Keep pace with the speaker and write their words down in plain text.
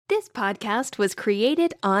This podcast was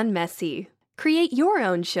created on Messy. Create your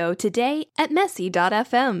own show today at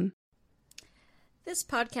messy.fm. This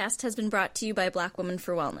podcast has been brought to you by Black Women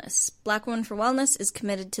for Wellness. Black Women for Wellness is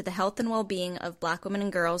committed to the health and well-being of Black women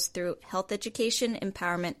and girls through health education,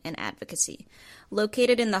 empowerment, and advocacy.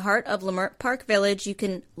 Located in the heart of Leimert Park Village, you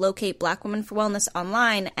can locate Black Women for Wellness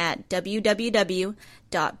online at www.bwwla.org,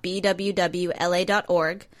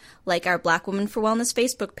 like our Black Women for Wellness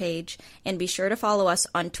Facebook page, and be sure to follow us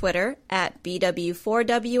on Twitter at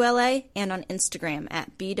BW4WLA and on Instagram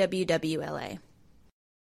at BWWLA.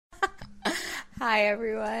 Hi,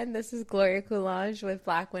 everyone. This is Gloria Coulange with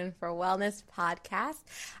Black Women for Wellness podcast.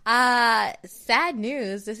 Sad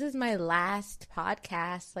news. This is my last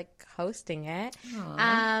podcast, hosting it.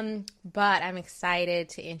 But I'm excited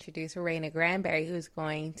to introduce Raena Granberry, who's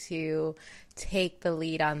going to take the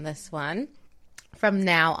lead on this one from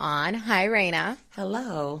now on. Hi, Raena.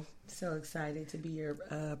 Hello. So excited to be your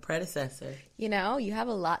predecessor. You know, you have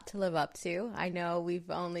a lot to live up to. I know we've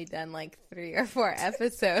only done 3 or 4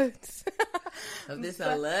 episodes of this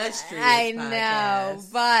illustrious I podcast. know,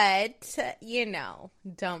 but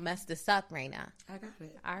don't mess this up, Raena. I got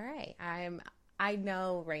it. All right. I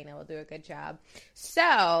know Raena will do a good job.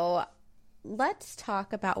 So let's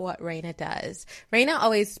talk about what Raena does. Raena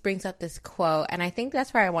always brings up this quote, and I think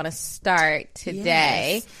that's where I want to start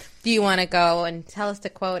today. Yes. Do you want to go and tell us the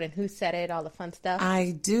quote and who said it, all the fun stuff?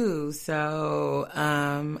 I do. So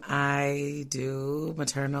I do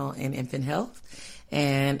maternal and infant health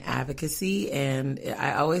and advocacy, and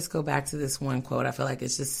I always go back to this one quote. I feel like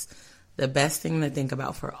it's just the best thing to think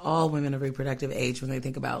about for all women of reproductive age when they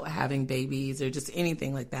think about having babies or just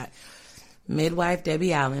anything like that. Midwife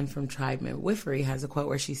Debbie Allen from Tribe Midwifery has a quote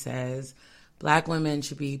where she says, Black women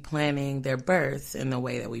should be planning their births in the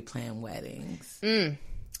way that we plan weddings.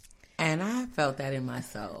 And I felt that in my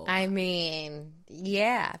soul. I mean,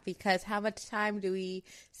 yeah, because how much time do we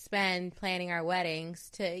spend planning our weddings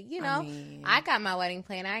to, I got my wedding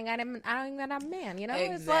plan. I don't even got a man,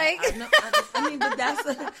 Exactly. It's but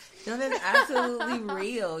that's absolutely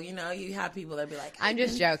real. You have people that be like, I'm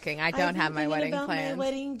just joking. I don't have my wedding plan. My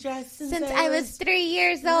wedding dress since I was 3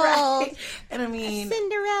 years old. Right. And I mean,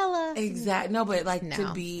 Cinderella. Exactly. No, but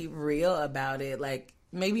to be real about it,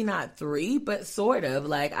 maybe not 3, but sort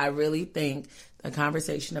of. I really think a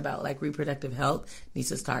conversation about reproductive health needs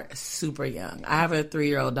to start super young. I have a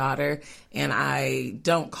 3-year-old daughter, and I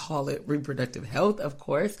don't call it reproductive health, of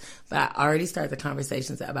course, but I already start the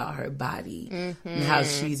conversations about her body and how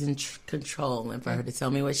she's in control, and for her to tell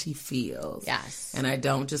me what she feels. Yes. And I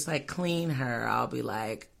don't just clean her. I'll be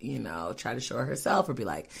try to show her herself, or be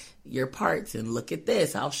your parts and look at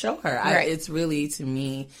this. I'll show her. Right. It's really, to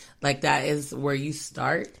me, that is where you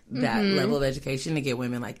start that level of education to get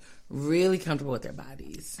women really comfortable with their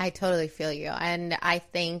bodies. I totally feel you. And I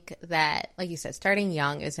think that, like you said, starting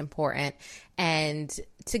young is important, and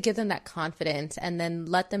to give them that confidence and then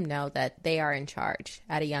let them know that they are in charge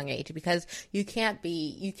at a young age, because you can't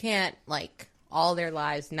all their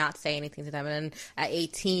lives not say anything to them, and then at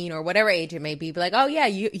 18 or whatever age it may be like, oh yeah,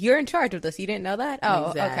 you're in charge of this. You didn't know that?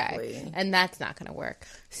 Oh, exactly. Okay. And that's not going to work.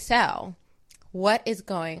 So what is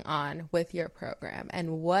going on with your program,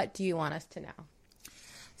 and what do you want us to know?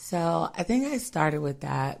 So I think I started with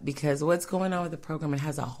that because what's going on with the program, it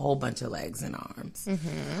has a whole bunch of legs and arms.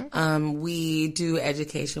 We do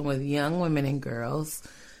education with young women and girls.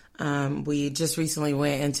 We just recently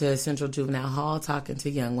went into Central Juvenile Hall talking to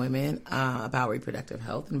young women about reproductive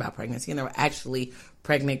health and about pregnancy. And there were actually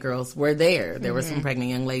pregnant girls were there. There were some pregnant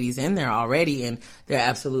young ladies in there already, and they're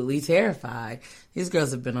absolutely terrified. These girls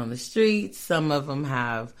have been on the streets. Some of them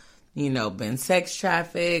have been sex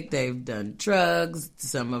trafficked. They've done drugs.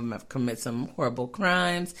 Some of them have committed some horrible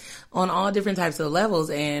crimes on all different types of levels.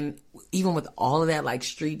 And even with all of that,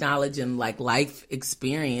 street knowledge and life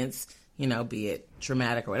experience, be it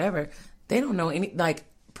traumatic or whatever, they don't know any,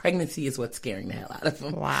 pregnancy is what's scaring the hell out of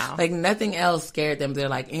them. Wow. Nothing else scared them. They're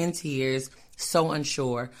in tears, so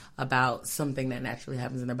unsure about something that naturally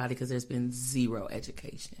happens in their body because there's been zero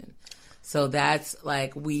education. So that's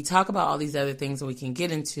we talk about all these other things, and we can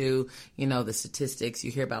get into, the statistics.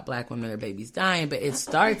 You hear about Black women and their babies dying, but it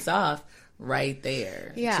starts off right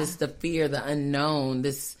there. Yeah. Just the fear, the unknown,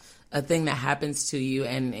 a thing that happens to you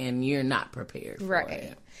and you're not prepared for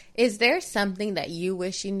it. Is there something that you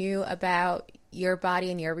wish you knew about your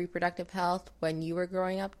body and your reproductive health when you were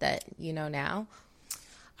growing up that you know now?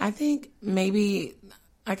 I think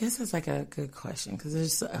I guess that's a good question because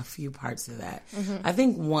there's a few parts to that. I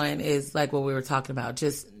think one is what we were talking about,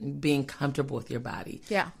 just being comfortable with your body.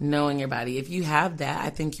 Yeah. Knowing your body. If you have that, I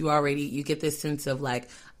think you get this sense of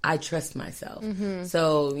I trust myself.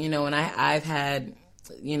 So, when I've had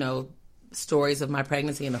stories of my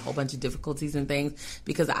pregnancy and a whole bunch of difficulties and things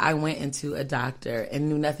because I went into a doctor and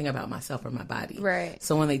knew nothing about myself or my body. Right.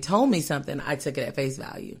 So when they told me something, I took it at face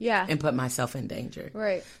value. Yeah. And put myself in danger.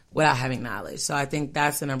 Right. Without having knowledge. So I think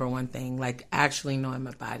that's the number one thing, like actually knowing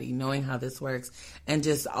my body, knowing how this works, and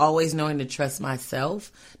just always knowing to trust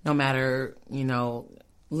myself, no matter,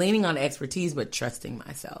 leaning on expertise, but trusting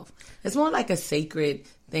myself. It's more like a sacred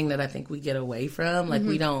thing that I think we get away from. Like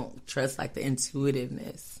we don't trust like the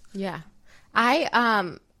intuitiveness. Yeah.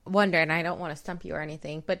 I wonder, and I don't want to stump you or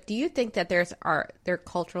anything, but do you think that there are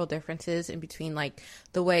cultural differences in between like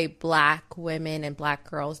the way Black women and Black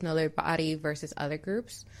girls know their body versus other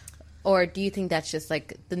groups? Or do you think that's just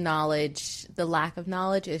like the lack of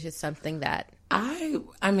knowledge is just something that...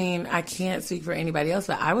 I mean, I can't speak for anybody else,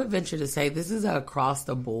 but I would venture to say this is across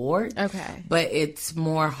the board. Okay. But it's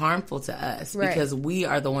more harmful to us because we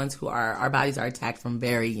are the ones who our bodies are attacked from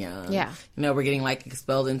very young. Yeah. We're getting like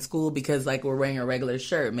expelled in school because like we're wearing a regular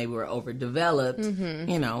shirt. Maybe we're overdeveloped,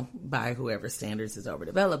 by whoever's standards is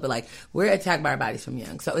overdeveloped. But like we're attacked by our bodies from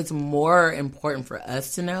young. So it's more important for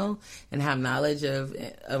us to know and have knowledge of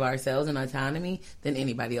ourselves and autonomy than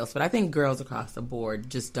anybody else. But I think girls across the board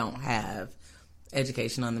just don't have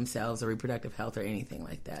education on themselves or reproductive health or anything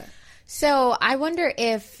like that. So I wonder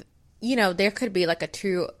if, there could be like a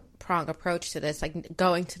two-prong approach to this, like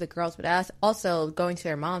going to the girls, but also going to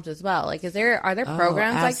their moms as well. Like, are there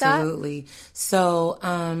programs like that? Absolutely. So,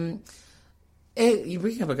 you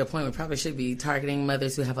bring up a good point. We probably should be targeting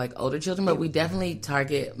mothers who have like older children, but we definitely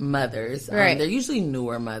target mothers. Right. They're usually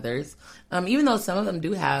newer mothers, even though some of them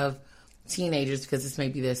do have teenagers because this may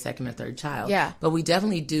be their second or third child. Yeah. But we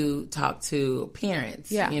definitely do talk to parents,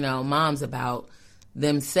 moms about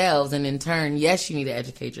themselves. And in turn, yes, you need to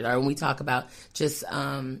educate your daughter. When we talk about just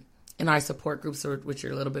in our support groups, which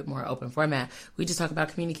are a little bit more open format, we just talk about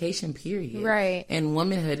communication, period. Right. And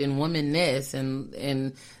womanhood and womanness.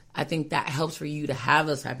 And I think that helps for you to have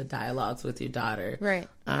those type of dialogues with your daughter. Right.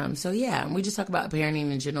 We just talk about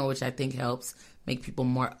parenting in general, which I think helps make people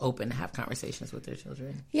more open to have conversations with their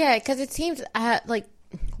children. Yeah, because it seems like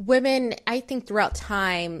women, I think throughout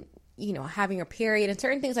time, having a period and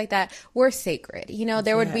certain things like that were sacred.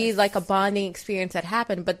 There would be like a bonding experience that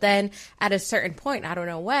happened, but then at a certain point, I don't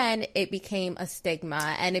know when, it became a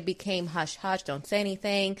stigma and it became hush hush, don't say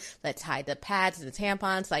anything, let's hide the pads and the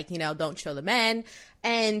tampons, like, don't show the men.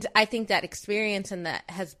 And I think that experience and that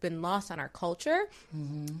has been lost on our culture.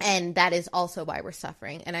 Mm-hmm. And that is also why we're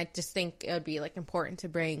suffering. And I just think it would be like important to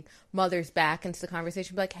bring mothers back into the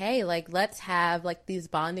conversation. Be like, hey, like, let's have like these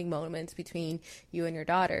bonding moments between you and your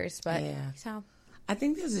daughters. But so I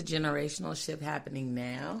think there's a generational shift happening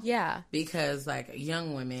now. Yeah. Because, like,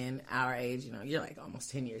 young women our age, you're, like,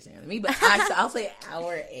 almost 10 years younger than me, but I'll say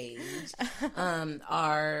our age, we're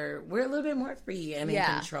a little bit more free and in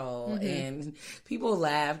control. Mm-hmm. And people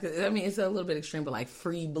laugh. Cause, it's a little bit extreme, but, like,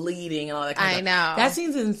 free bleeding and all that kind of stuff. That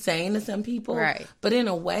seems insane to some people. Right. But in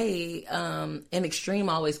a way, an extreme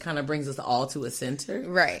always kind of brings us all to a center.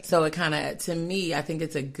 Right. So it kind of, to me, I think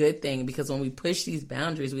it's a good thing because when we push these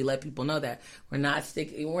boundaries, we let people know that we're not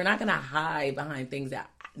going to hide behind things that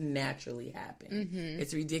naturally happen. Mm-hmm.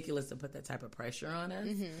 It's ridiculous to put that type of pressure on us.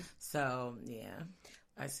 Mm-hmm. So, yeah.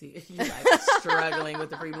 I see you like struggling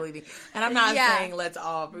with the free bleeding. And I'm not saying let's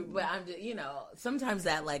all, but I'm just, sometimes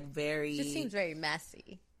that like very... It just seems very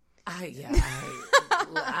messy. I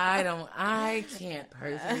can't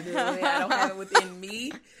personally do it. I don't have it within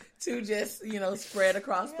me to just, spread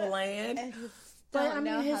across the land. But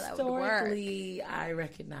historically, I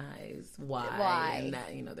recognize why.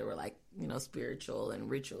 And that, there were like, spiritual and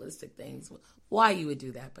ritualistic things. Why you would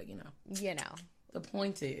do that, but the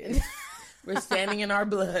point is, we're standing in our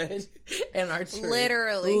blood and our truth.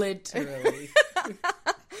 Literally.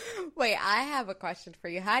 Wait, I have a question for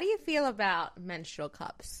you. How do you feel about menstrual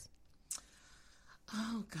cups?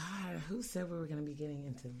 Oh, God. Who said we were going to be getting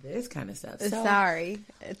into this kind of stuff? Sorry.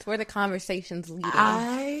 It's where the conversation's leading.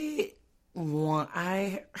 I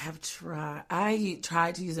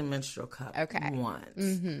tried to use a menstrual cup once.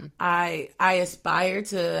 Mm-hmm. I aspire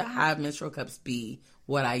to have menstrual cups be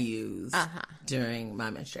what I use during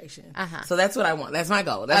my menstruation. So that's what I want. That's my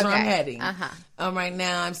goal. That's where I'm heading. Right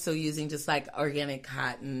now, I'm still using just like organic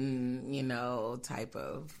cotton, type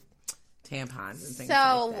of tampons and things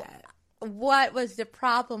like that. What was the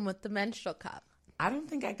problem with the menstrual cup? I don't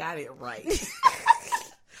think I got it right.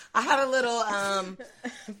 I had a little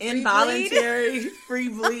involuntary free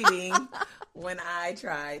bleeding when I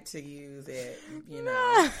tried to use it, you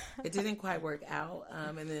know, it didn't quite work out.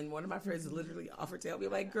 And then one of my friends literally offered to help me.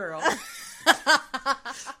 I'm like, girl,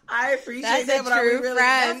 I appreciate that, but are we really?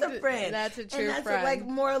 That's a friend. That's a true friend. That's like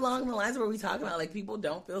more along the lines where we talk about like people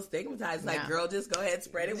don't feel stigmatized. Like, girl, just go ahead,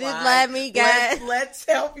 spread it wide. Let me get. Let's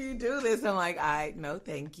help you do this. I'm like, no,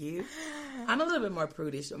 thank you. I'm a little bit more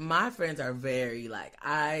prudish. My friends are very like,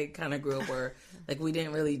 I kind of grew up where like we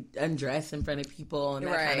didn't really undress in front of people and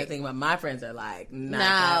that kind of thing. But my friends are like, not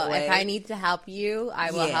that way. If I need to help you,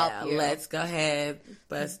 I will help you. Let's go ahead,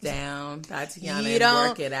 bust down, Tatiana, and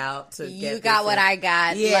work it out. You got what I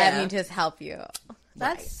got. Yeah. Let me just help you.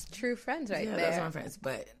 That's true friends right there. That's my friends.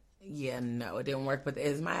 But no, it didn't work. But it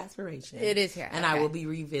is my aspiration. It is here. And I will be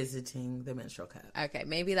revisiting the menstrual cup. Okay,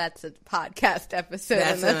 maybe that's a podcast episode.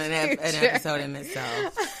 That's an episode in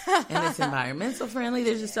itself. And it's environmental friendly.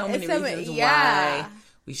 There's just so many reasons why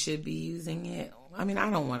we should be using it. I mean, I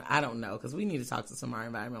don't know, because we need to talk to some of our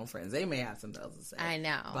environmental friends. They may have some things to say. I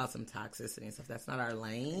know. About some toxicity and stuff. That's not our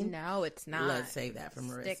lane. No, it's not. Let's save that for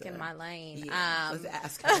Marissa. Stick in my lane. Yeah, let's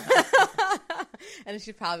ask her. And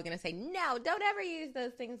she's probably going to say, no, don't ever use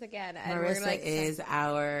those things again. And Marissa is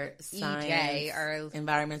our science, our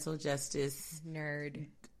environmental justice nerd.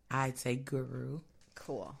 I'd say guru.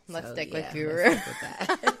 Cool. Let's stick with guru. Let's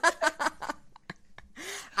stick with that.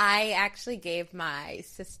 I actually gave my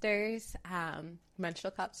sisters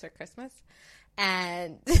menstrual cups for Christmas,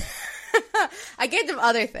 and I gave them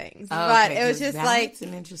other things, but it was just like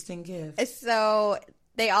an interesting gift. So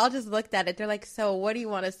they all just looked at it. They're like, "So what do you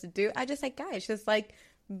want us to do?" I just like, guys, just like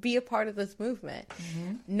be a part of this movement.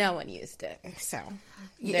 Mm-hmm. No one used it, so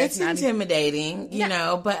it's intimidating, you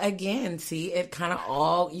know. But again, see, it kind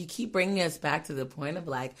of you keep bringing us back to the point of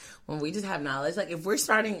like when we just have knowledge. Like if we're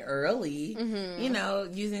starting early, you know,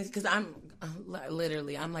 using because I'm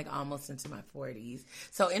like almost into my 40s,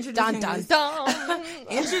 so introducing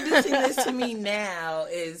this to me now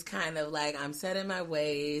is kind of like I'm set in my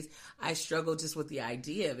ways. I struggle just with the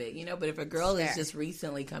idea of it, you know. But if a girl is just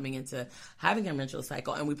recently coming into having a menstrual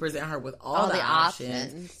cycle and we present her with all the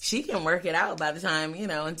options, she can work it out by the time, you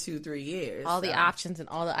know, in 2-3 years. All the options and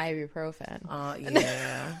all the ibuprofen.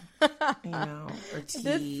 Yeah. You know, or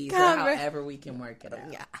teas, or however we can work it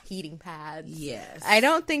out. Yeah, heating pads. Yes. I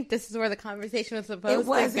don't think this is where the conversation was supposed to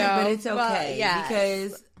go. But it's okay.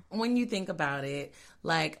 Because when you think about it,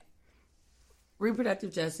 like,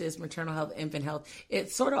 reproductive justice, maternal health, infant health,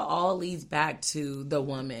 it sort of all leads back to the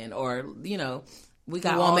woman, or, you know, we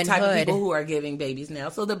got all type of people who are giving babies now.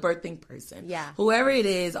 So the birthing person, whoever it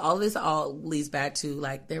is, all leads back to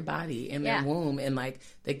like their body and their womb and like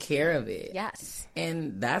the care of it. Yes,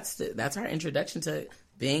 and that's our introduction to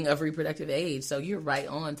being of reproductive age. So you're right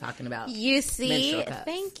on talking about. You see,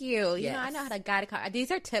 thank you. You know, I know how to guide a.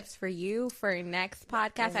 These are tips for you for next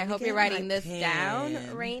podcast. I hope you're writing this down,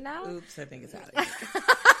 Raena. Oops, I think it's out of here.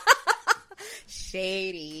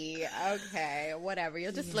 Shady. Okay, whatever.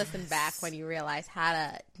 You'll just listen back when you realize how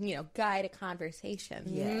to, you know, guide a conversation.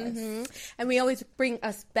 Yes. Mm-hmm. And we always bring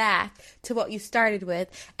us back to what you started with,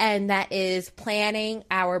 and that is planning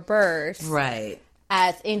our births. Right.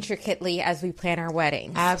 As intricately as we plan our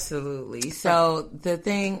weddings. Absolutely. So the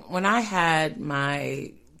thing, when I had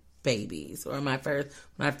my babies, or when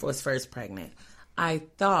I was first pregnant, I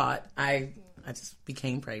thought I just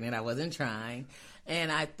became pregnant. I wasn't trying.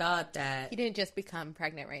 And I thought that... You didn't just become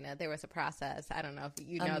pregnant, Raena. There was a process. I don't know if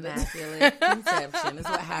you know this. Immaculate conception is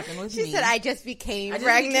what happened with me. She said, I just became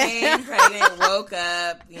pregnant. Woke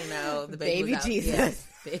up, you know, the baby was out. Jesus.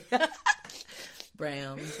 Yes.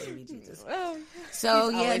 Brown baby Jesus.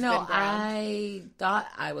 So I thought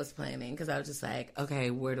I was planning, because I was just like,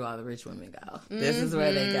 okay, where do all the rich women go? This is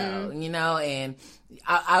where they go, you know. And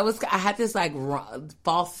I had this like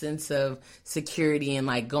false sense of security and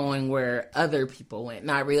like going where other people went,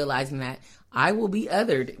 not realizing that I will be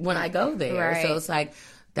othered when I go there. Right. So it's like,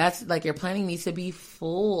 that's like, your planning needs to be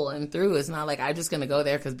full and through. It's not like I'm just going to go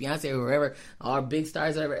there because Beyonce or whoever, or big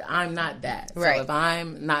stars, or whatever. I'm not that. Right. So if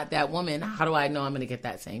I'm not that woman, how do I know I'm going to get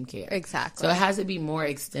that same care? Exactly. So it has to be more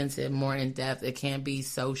extensive, more in depth. It can't be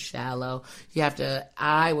so shallow.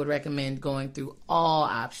 I would recommend going through all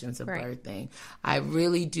options of birthing. I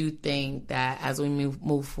really do think that as we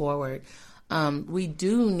move forward, we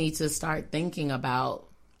do need to start thinking about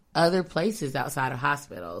other places outside of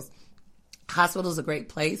hospitals. hospital's a great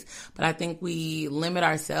place, but I think we limit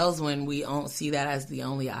ourselves when we don't see that as the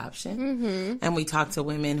only option. Mm-hmm. And we talk to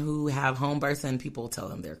women who have home births and people tell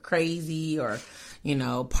them they're crazy, or, you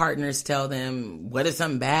know, partners tell them, what if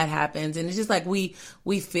something bad happens? And it's just like we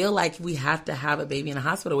feel like we have to have a baby in a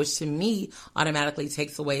hospital, which to me automatically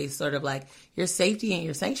takes away sort of like your safety and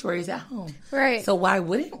your sanctuary is at home. Right. So why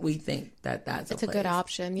wouldn't we think that it's a good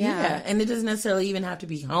option? Yeah. And it doesn't necessarily even have to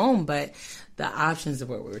be home, but the options of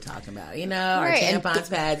what we were talking about, you know, our tampons,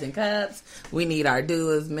 pads, and cups. We need our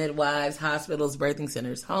doulas, midwives, hospitals, birthing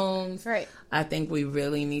centers, homes. Right. I think we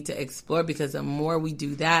really need to explore, because the more we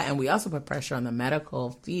do that, and we also put pressure on the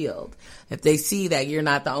medical field. If they see that you're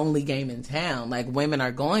not the only game in town, like women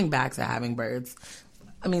are going back to having births.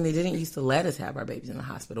 I mean, they didn't used to let us have our babies in the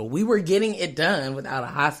hospital. We were getting it done without a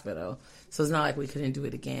hospital. So it's not like we couldn't do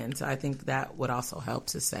it again. So I think that would also help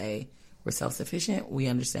to say we're self-sufficient. We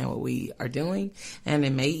understand what we are doing. And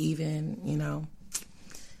it may even, you know,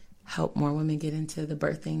 help more women get into the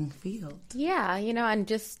birthing field. Yeah, you know, and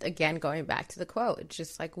just, again, going back to the quote, it's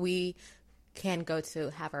just like we can go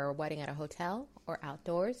to have our wedding at a hotel or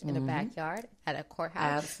outdoors in a backyard at a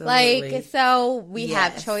courthouse. Absolutely. Like, so we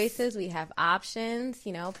have choices, we have options,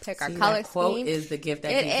 you know, pick our color that quote scheme. is the gift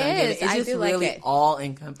that it keeps on giving. is. It's I just do really like it. all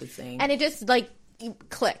encompassing. And it just like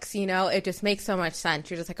clicks, you know, it just makes so much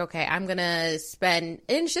sense. You're just like, okay, I'm gonna spend,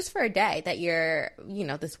 and it's just for a day that you're, you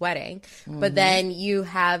know, this wedding, but then you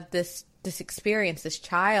have this experience, this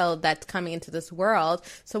child that's coming into this world.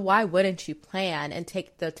 So why wouldn't you plan and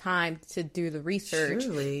take the time to do the research,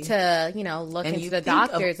 to, you know, look into the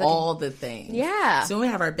doctors, of all the things. Yeah. So when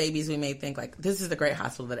we have our babies, we may think like, this is the great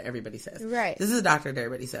hospital that everybody says. Right. This is a doctor that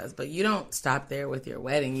everybody says. But you don't stop there with your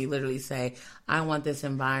wedding. You literally say, I want this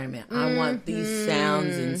environment. I want these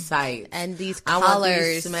sounds and sights. And these colors. colors. I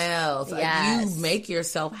want these smells. Yes. Like, you make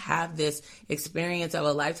yourself have this experience of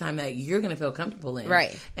a lifetime that you're going to feel comfortable in.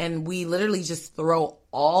 Right. And we literally just throw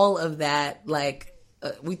all of that, like,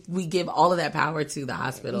 we give all of that power to the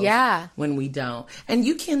hospital. Yeah. When we don't. And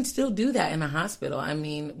you can still do that in a hospital. I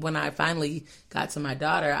mean, when I finally got to my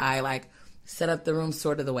daughter, I like set up the room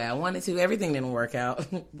sort of the way I wanted to. Everything didn't work out.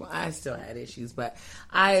 I still had issues, but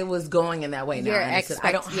I was going in that way now.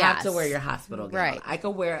 I don't have to wear your hospital gown. Right. I could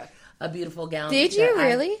wear a beautiful gown. Did you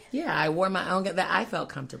really? Yeah, I wore my own gown that I felt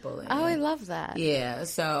comfortable in. Oh, I love that. Yeah,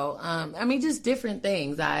 so I mean, just different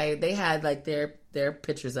things. They had like their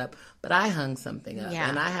pictures up, but I hung something up,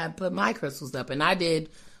 and I had put my crystals up, and I did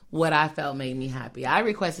what I felt made me happy. I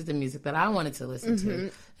requested the music that I wanted to listen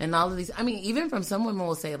to, and all of these. I mean, even from some women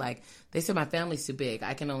will say like, they said my family's too big.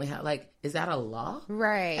 I can only have like, is that a law?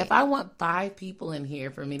 Right. If I want 5 people in here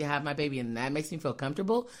for me to have my baby, and that makes me feel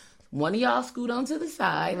comfortable, one of y'all scoot on to the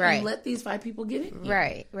side and let these 5 people get in here.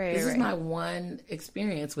 Right. This is my one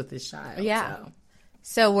experience with this child. Yeah.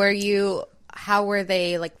 So how were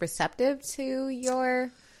they like receptive to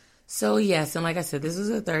your... So yes, and like I said, this was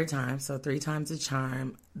the 3rd time, so 3 times a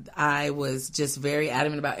charm. I was just very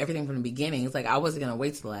adamant about everything from the beginning. It's like I wasn't going to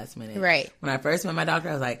wait till the last minute. Right. When I first met my doctor,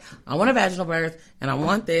 I was like, I want a vaginal birth, and I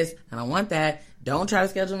want this, and I want that. Don't try to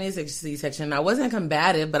schedule me a C-section. And I wasn't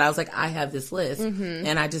combative, but I was like, I have this list.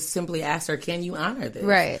 And I just simply asked her, can you honor this?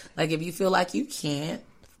 Right. Like, if you feel like you can't,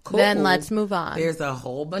 cool. Then let's move on. There's a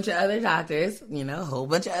whole bunch of other doctors, you know, a whole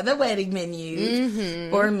bunch of other wedding menus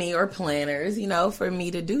for me, or planners, you know, for me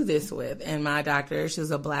to do this with. And my doctor, she's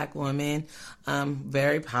a Black woman,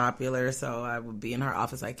 very popular. So I would be in her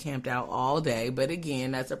office. I camped out all day. But again,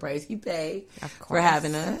 that's a price you pay for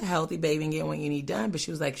having a healthy baby and getting what you need done. But she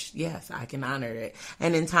was like, yes, I can honor it.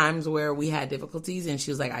 And in times where we had difficulties and she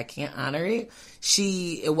was like, I can't honor it.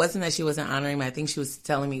 It wasn't that she wasn't honoring me. I think she was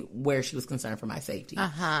telling me where she was concerned for my safety.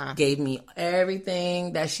 Gave me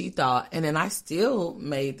everything that she thought, and then I still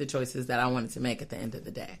made the choices that I wanted to make at the end of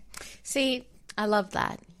the day. See, I love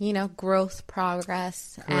that. You know, growth,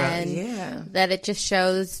 progress, and that it just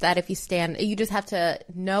shows that if you just have to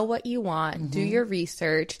know what you want, do your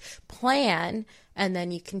research, plan, and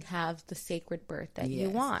then you can have the sacred birth that you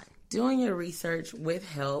want. Doing your research with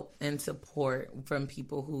help and support from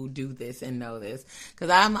people who do this and know this. Because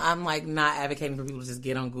I'm like not advocating for people to just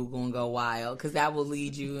get on Google and go wild, because that will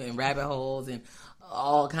lead you in rabbit holes and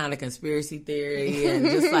all kind of conspiracy theory and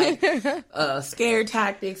just like scare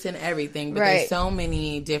tactics and everything. But there's so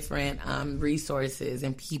many different resources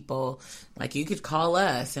and people. Like, you could call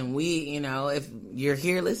us, and we, you know, if you're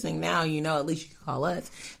here listening now, you know, at least you can call us,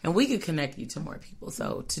 and we could connect you to more people.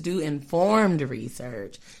 So to do informed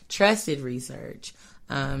research, trusted research,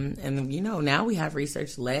 and, you know, now we have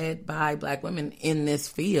research led by Black women in this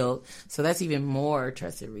field. So that's even more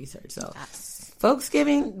trusted research. So folks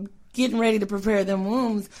giving getting ready to prepare them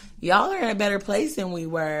wombs, y'all are in a better place than we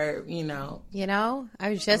were, you know. You know, I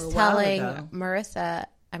was just telling Marissa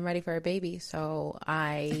I'm ready for a baby, so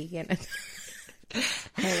Hey,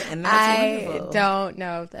 and that's I wonderful. don't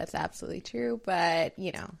know if that's absolutely true, but,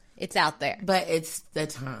 you know, it's out there. But it's the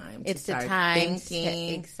time. It's to the start time.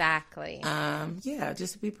 thinking. Exactly. Yeah,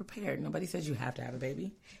 just to be prepared. Nobody says you have to have a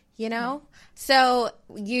baby. You know? So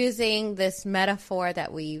using this metaphor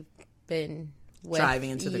that we've been driving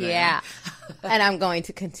into the ground. Yeah. And I'm going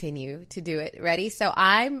to continue to do it. Ready? So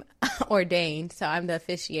I'm ordained. So I'm the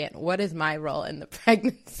officiant. What is my role in the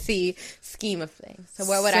pregnancy scheme of things? So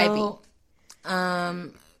where would I be?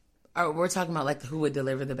 We're talking about like who would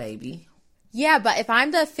deliver the baby. Yeah, but if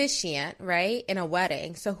I'm the officiant, right, in a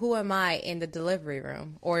wedding, so who am I in the delivery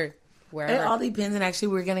room or wherever? It all depends, and actually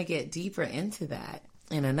we're going to get deeper into that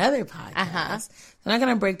in another podcast. I'm not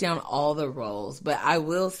going to break down all the roles, but I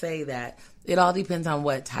will say that it all depends on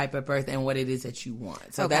what type of birth and what it is that you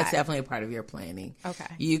want. So that's definitely a part of your planning.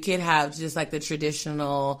 Okay. You could have just like the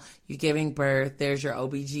traditional, you're giving birth, there's your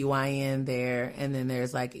OBGYN there, and then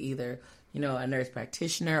there's like either, you know, a nurse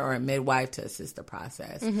practitioner or a midwife to assist the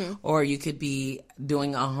process. Mm-hmm. Or you could be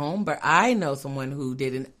doing a home birth. I know someone who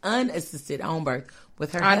did an unassisted home birth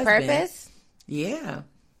with her husband. On purpose? Yeah,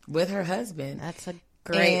 with her husband. That's a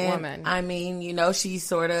great woman. I mean, you know, she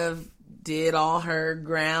sort of did all her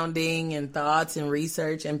grounding and thoughts and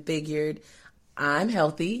research and figured, I'm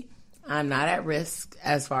healthy. I'm not at risk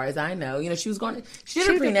as far as I know. You know, she did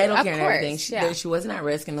her prenatal care and everything. She wasn't at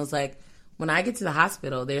risk, and it was like, when I get to the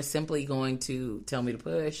hospital, they're simply going to tell me to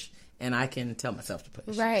push, and I can tell myself to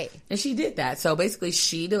push. Right. And she did that. So basically,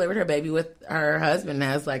 she delivered her baby with her husband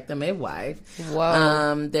as like the midwife.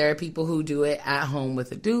 Whoa. There are people who do it at home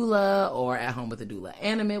with a doula or at home with a doula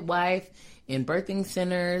and a midwife in birthing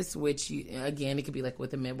centers, which, again, it could be like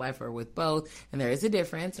with a midwife or with both. And there is a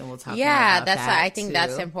difference, and we'll talk more about that. I think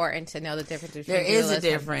that's important to know the difference between There is a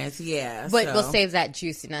difference, yeah. But we'll save that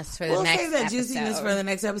juiciness for the next episode. We'll save that juiciness for the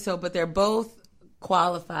next episode, but they're both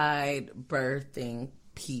qualified birthing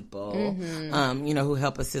people, you know, who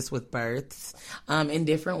help assist with births in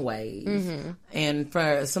different ways. Mm-hmm. And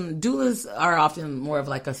for some, doulas are often more of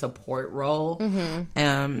like a support role.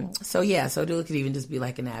 Mm-hmm. So doula could even just be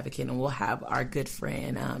like an advocate, and we'll have our good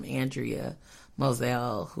friend Andrea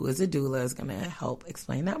Moselle, who is a doula, is going to help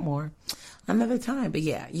explain that more another time. But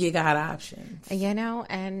yeah, you got options. You know,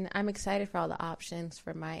 and I'm excited for all the options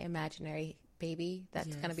for my imaginary baby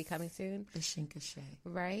that's going to be coming soon. The Shinkashay.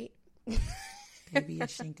 Right? Baby a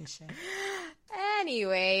Shinkashay.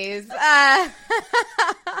 Anyways, I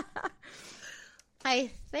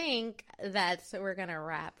think that's what we're going to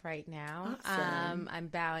wrap right now. Awesome. I'm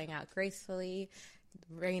bowing out gracefully.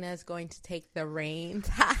 Raena is going to take the reins.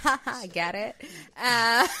 Get it?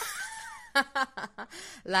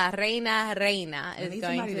 La Reina is going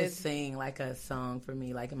somebody to sing like a song for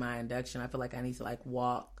me, like in my induction. I feel like I need to like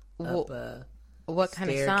walk up a What kind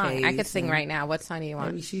of song? I could sing right now. What song do you want?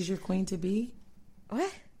 Maybe She's Your Queen to Be.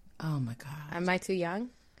 What? Oh my God. Am I too young?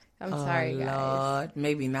 I'm sorry, guys. Lord.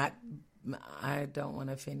 Maybe not. I don't want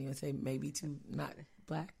to offend you and say maybe too not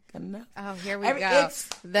black enough. Oh, here we go.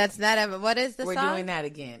 That's not what is the song? We're doing that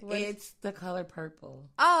again. It's The Color Purple.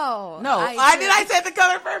 Oh. No. I say The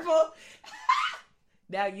Color Purple?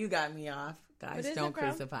 Now you got me off. Guys, don't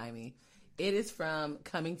crucify me. It is from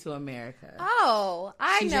Coming to America. Oh,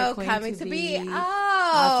 I know Coming to Be.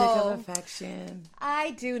 Object of Affection. I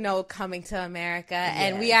do know Coming to America. Yes.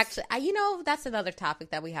 And we actually, that's another topic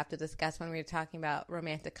that we have to discuss when we're talking about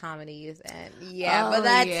romantic comedies. And but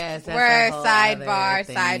that's we're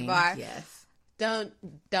sidebar. Yes. Don't.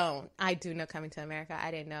 I do know Coming to America. I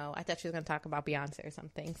didn't know. I thought she was going to talk about Beyonce or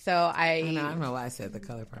something. So I don't know why I said The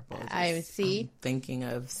Color Purple. I'm thinking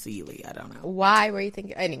of Celie. I don't know. Why were you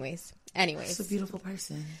thinking? Anyways. She's a beautiful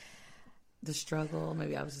person. The struggle.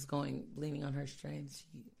 Maybe I was just leaning on her strengths.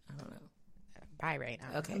 I don't know. Bye,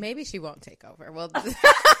 Raena. Okay. Maybe she won't take over. Well.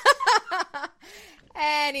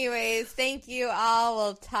 Anyways, thank you all.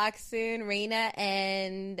 We'll talk soon. Raena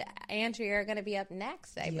and Andrea are going to be up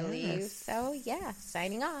next, I believe. So,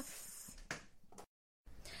 signing off.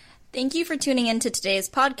 Thank you for tuning in to today's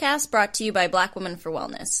podcast brought to you by Black Women for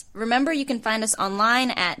Wellness. Remember, you can find us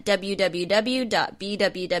online at www.bwwla.org,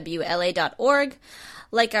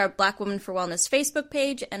 like our Black Women for Wellness Facebook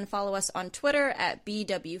page, and follow us on Twitter at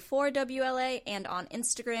BW4WLA and on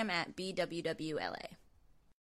Instagram at BWWLA.